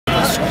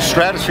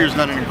Stratosphere's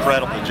done an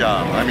incredible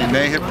job. I mean,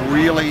 they have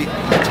really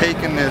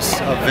taken this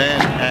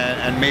event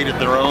and made it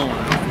their own,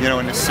 you know,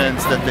 in the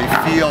sense that they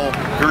feel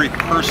very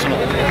personal,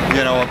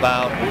 you know,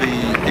 about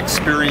the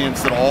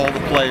experience that all the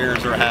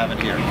players are having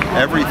here.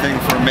 Everything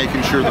from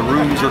making sure the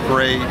rooms are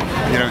great,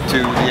 you know,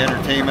 to the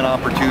entertainment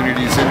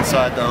opportunities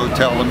inside the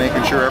hotel, to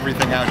making sure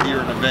everything out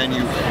here in the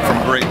venue,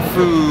 from great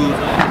food,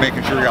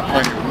 making sure you got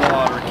plenty of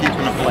water,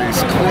 keeping the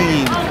place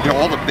clean, you know,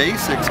 all the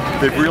basics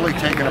they've really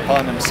taken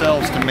upon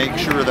themselves to make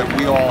sure that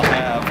we all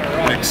have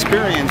an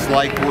experience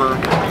like we're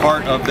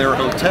part of their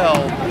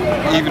hotel,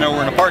 even though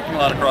we're in a parking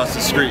lot across the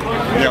street.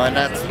 You know, and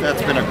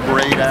that's been a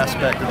great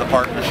aspect of the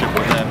partnership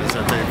with them, is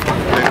that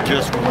they've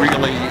just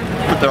really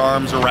put their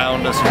arms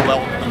around us and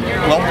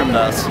welcomed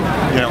us,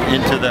 you know,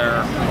 into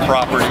their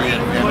property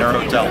and their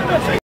hotel.